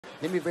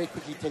Let me very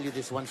quickly tell you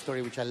this one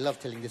story, which I love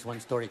telling this one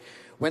story.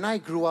 When I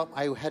grew up,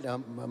 I had a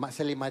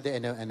Muslim mother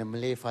and a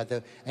Malay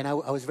father, and I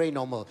was very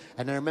normal.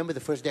 And I remember the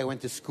first day I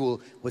went to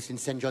school was in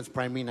St. John's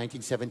Primary,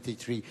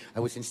 1973. I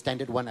was in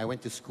Standard 1. I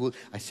went to school.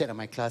 I sat in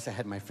my class. I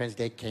had my friends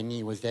there.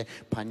 Kenny was there.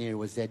 Panir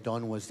was there.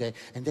 Don was there.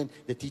 And then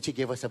the teacher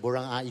gave us a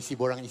borang. Isi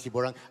borang, isi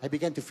borang. I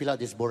began to fill out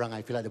this borang.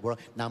 I fill out the borang.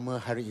 Nama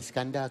Harith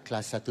Iskander,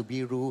 Kelas 1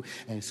 Biru,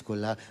 and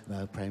Sekolah,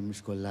 Primary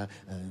Sekolah,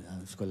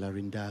 Sekolah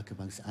Rendah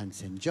Kebangsaan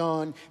St.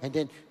 John. And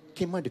then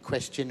came on the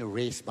question,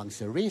 race,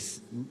 bangsa, race,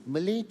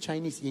 Malay,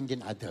 Chinese,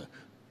 Indian, other.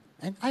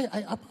 And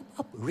I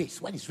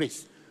race, what is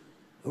race?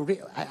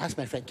 I asked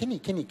my friend, Kenny,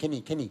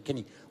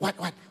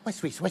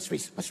 what's race?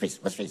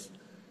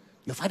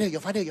 Your father,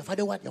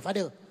 what? Your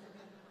father?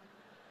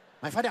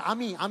 My father,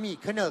 army,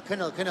 colonel.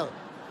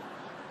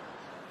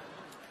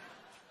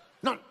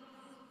 Not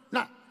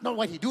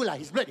what he do lah,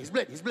 his blood.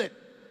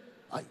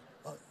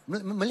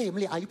 Malay,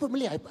 you put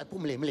Malay, I put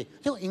Malay.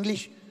 So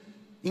English,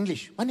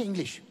 mana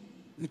English?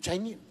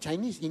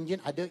 Chinese, Indian,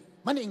 other,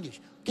 mana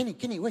English?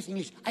 Kenny, where's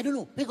English? I don't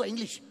know, where got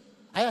English?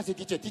 I asked the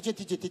teacher,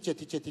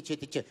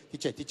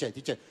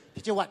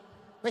 teacher what?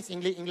 Where's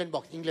England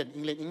box? England,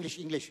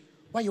 English.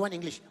 Why you want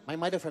English? My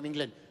mother from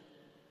England.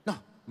 No,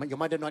 your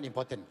mother not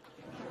important.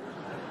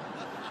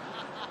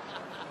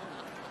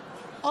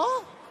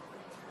 Oh,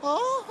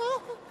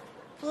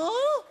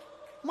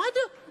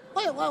 mother?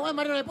 Why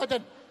mother not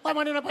important? Why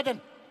mother not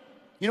important?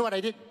 You know what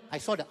I did? I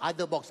saw the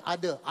other box,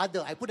 other. I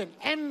put an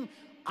M,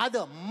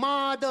 other,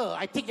 mother.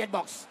 I tick that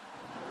box.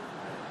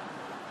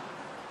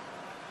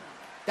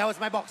 That was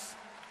my box.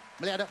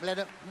 Malay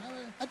ada.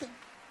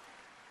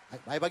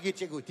 I bagi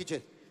cikgu,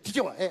 teacher,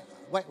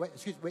 why,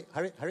 excuse me,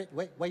 Harith,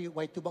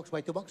 why two box?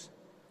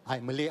 I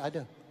Malay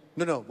ada.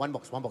 No, one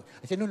box.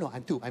 I said, no,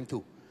 I'm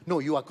two. No,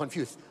 you are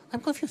confused. I'm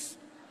confused.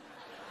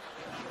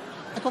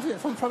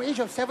 From age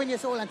of 7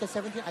 years old until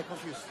 17, I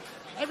confused.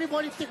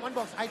 Everybody tick one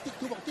box. I tick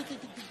two box. Tick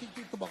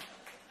two box.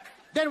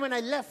 Then when I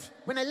left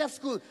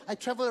school, I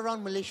traveled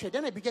around Malaysia.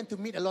 Then I began to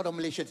meet a lot of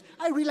Malaysians.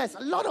 I realized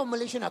a lot of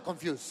Malaysians are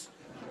confused.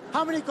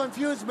 How many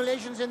confused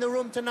Malaysians in the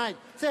room tonight?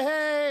 Say,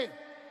 hey!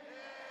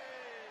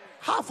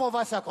 Half of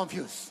us are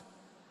confused.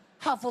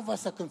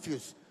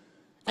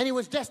 And it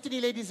was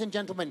destiny, ladies and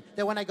gentlemen,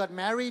 that when I got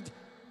married,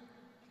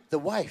 the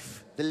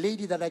wife, the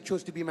lady that I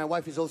chose to be my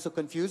wife, is also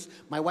confused.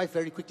 My wife,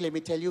 very quickly, let me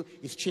tell you,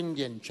 is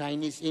Chindian,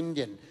 Chinese,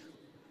 Indian.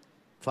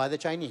 Father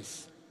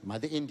Chinese,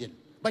 mother Indian.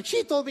 But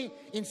she told me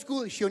in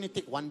school she only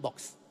take one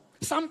box.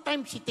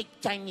 Sometimes she take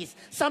Chinese,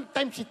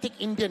 sometimes she take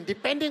Indian,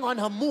 depending on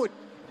her mood.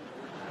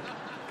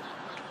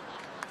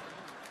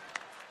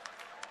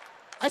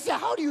 I said,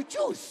 how do you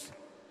choose?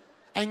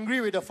 Angry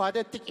with the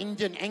father, take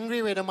Indian.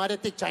 Angry with the mother,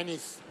 take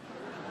Chinese.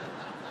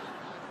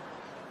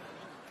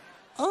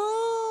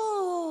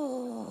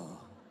 Oh,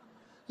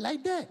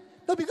 like that.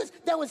 No, because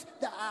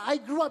I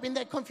grew up in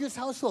that confused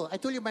household. I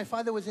told you my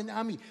father was in the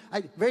army.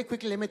 Very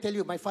quickly, let me tell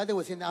you, my father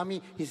was in the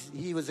army.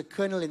 He was a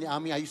colonel in the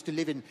army. I used to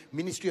live in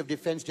Ministry of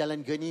Defense,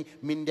 Jalan Geni,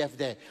 Mindef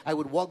there. I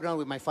would walk around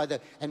with my father.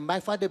 And my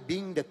father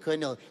being the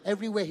colonel,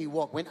 everywhere he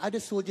walked, when other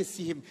soldiers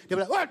see him, they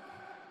were like, what?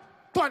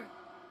 Tuan!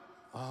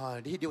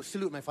 They would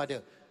salute my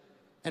father.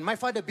 And my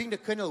father being the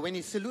colonel, when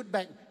he salute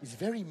back, is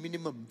very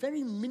minimum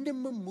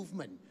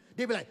movement.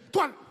 They'd be like,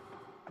 Tuan!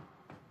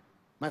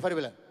 My father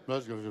would be like,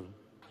 let's go.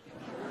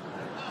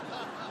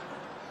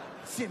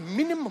 See,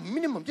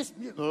 minimum, just...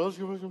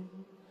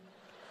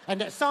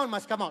 And that sound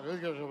must come out.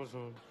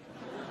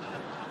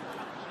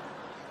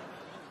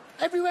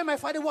 Everywhere my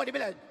father walked, they'd be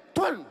like,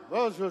 Tuan!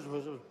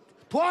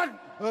 Tuan!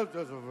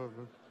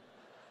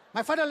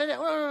 My father like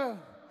that.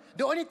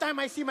 The only time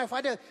I see my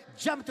father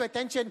jump to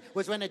attention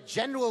was when a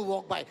general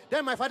walked by.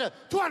 Then my father,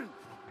 Tuan!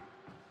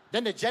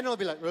 Then the general will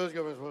be like,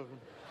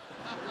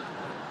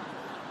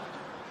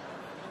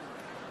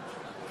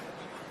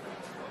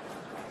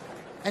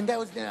 And that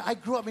was, I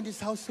grew up in this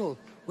household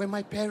where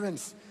my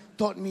parents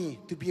taught me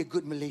to be a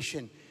good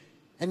Malaysian.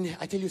 And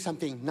I tell you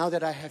something, now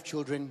that I have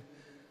children,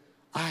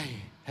 I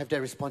have that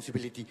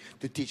responsibility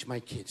to teach my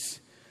kids.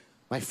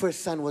 My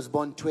first son was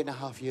born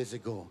 2.5 years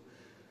ago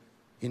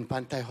in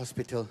Pantai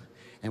Hospital.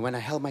 And when I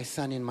held my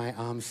son in my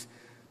arms,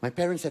 my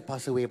parents had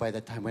passed away by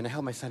that time. When I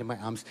held my son in my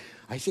arms,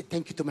 I said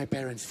thank you to my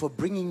parents for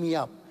bringing me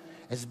up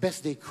as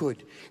best they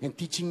could and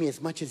teaching me as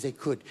much as they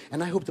could.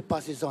 And I hope to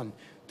pass this on.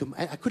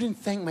 I couldn't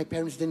thank my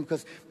parents then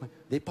because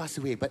they passed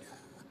away, but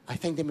I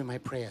thank them in my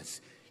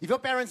prayers. If your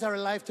parents are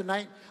alive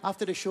tonight,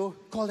 after the show,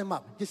 call them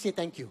up. Just say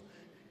thank you.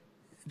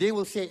 They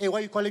will say, hey, why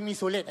are you calling me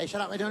so late? Hey,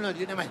 shut up, I don't know,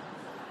 you never mind.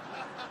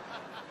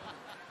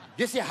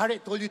 Just say,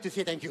 Harith told you to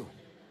say thank you.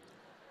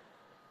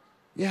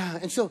 Yeah,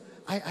 and so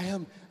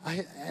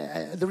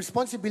the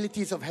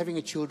responsibilities of having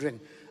a children.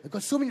 I've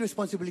got so many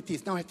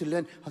responsibilities. Now I have to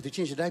learn how to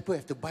change the diaper, I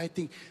have to buy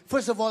things.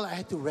 First of all, I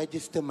had to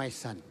register my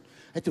son.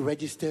 I had to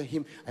register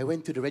him. I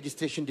went to the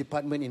registration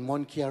department in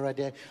Mont Kiara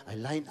there. I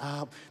lined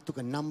up, took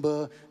a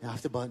number. And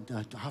after about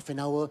half an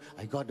hour,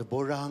 I got the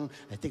borang.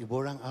 I take the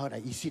borang out.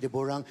 I isi the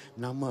borang.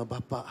 Nama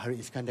Bapa Harith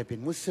Iskander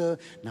bin Musa.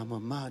 Nama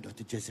Mak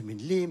Dr.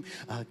 Jasmine Lim.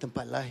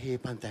 Tempat lahir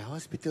Pantai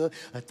Hospital.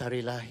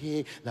 Tarikh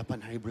lahir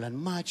 8 hari bulan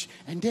Mac.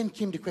 And then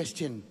came the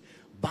question,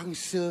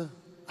 bangsa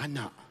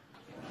anak.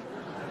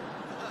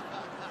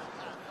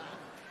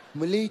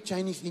 Malay,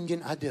 Chinese,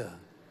 Indian, other.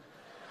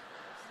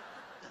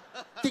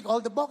 Tick all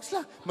the box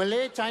lah.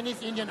 Malay,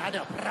 Chinese, Indian, other.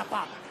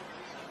 Berapa?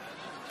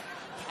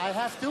 I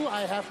have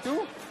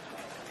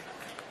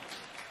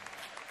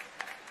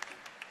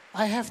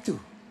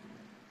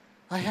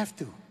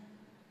to.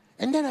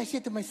 And then I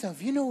said to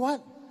myself, you know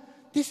what?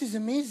 This is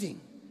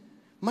amazing.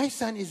 My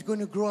son is going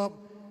to grow up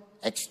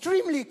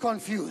extremely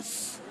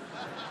confused.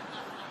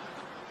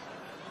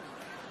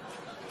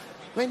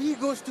 When he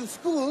goes to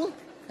school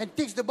and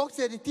ticks the box,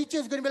 the teacher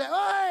is going to be like,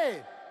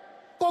 "Oi,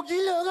 kau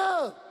gila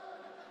ke?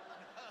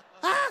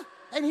 Huh?"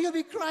 And he'll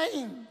be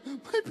crying.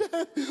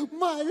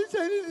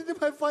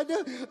 My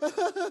father.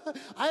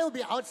 I will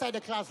be outside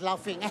the class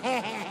laughing.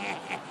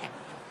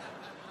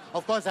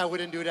 Of course, I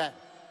wouldn't do that.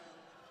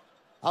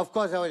 Of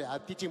course, I would.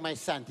 I'm teaching my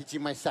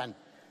son.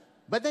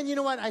 But then, you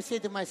know what? I say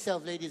to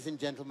myself, ladies and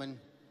gentlemen,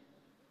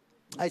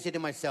 I say to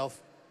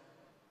myself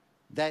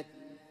that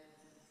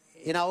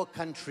in our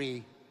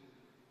country,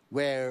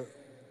 where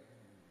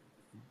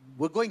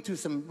we're going through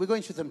some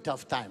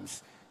tough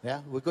times.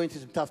 Yeah, we're going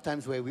through some tough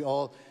times where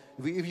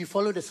if you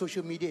follow the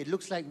social media, it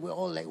looks like we're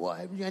all like, "Wah,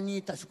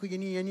 yani tak suka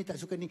ini, yani tak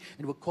suka ni,"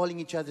 and we're calling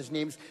each other's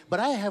names. But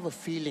I have a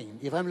feeling,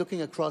 if I'm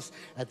looking across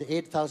at the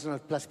 8,000 or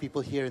plus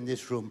people here in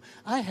this room,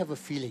 I have a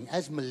feeling,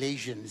 as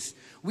Malaysians,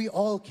 we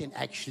all can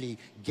actually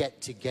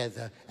get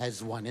together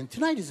as one. And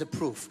tonight is a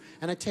proof.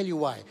 And I tell you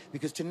why.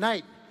 Because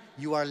tonight,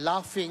 you are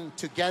laughing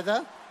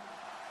together.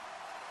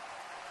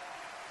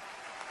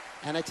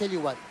 And I tell you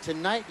what,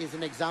 tonight is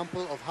an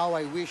example of how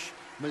I wish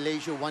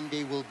Malaysia one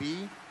day will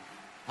be.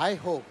 I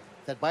hope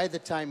that by the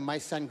time my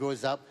son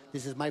grows up,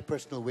 this is my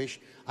personal wish,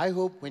 I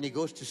hope when he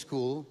goes to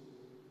school,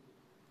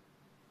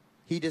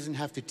 he doesn't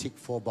have to tick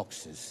 4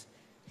 boxes.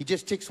 He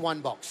just ticks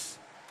 1 box.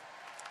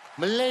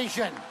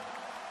 Malaysian,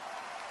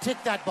 tick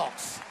that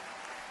box.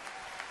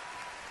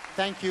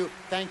 Thank you.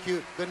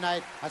 Good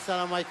night.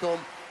 Assalamualaikum.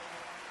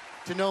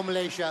 To know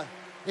Malaysia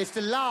is to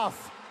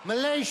laugh.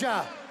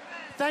 Malaysia,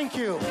 thank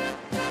you.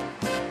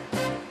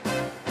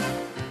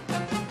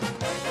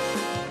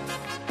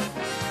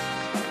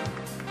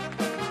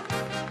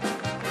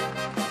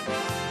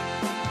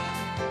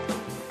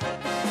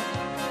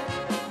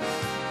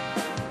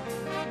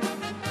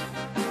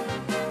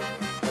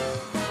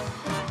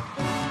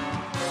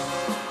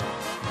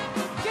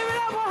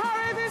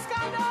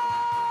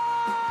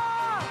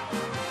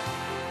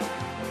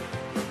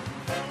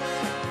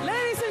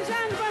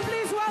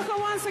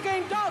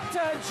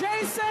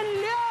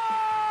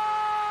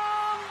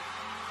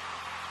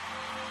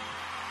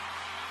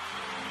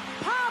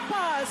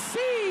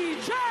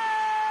 CJ!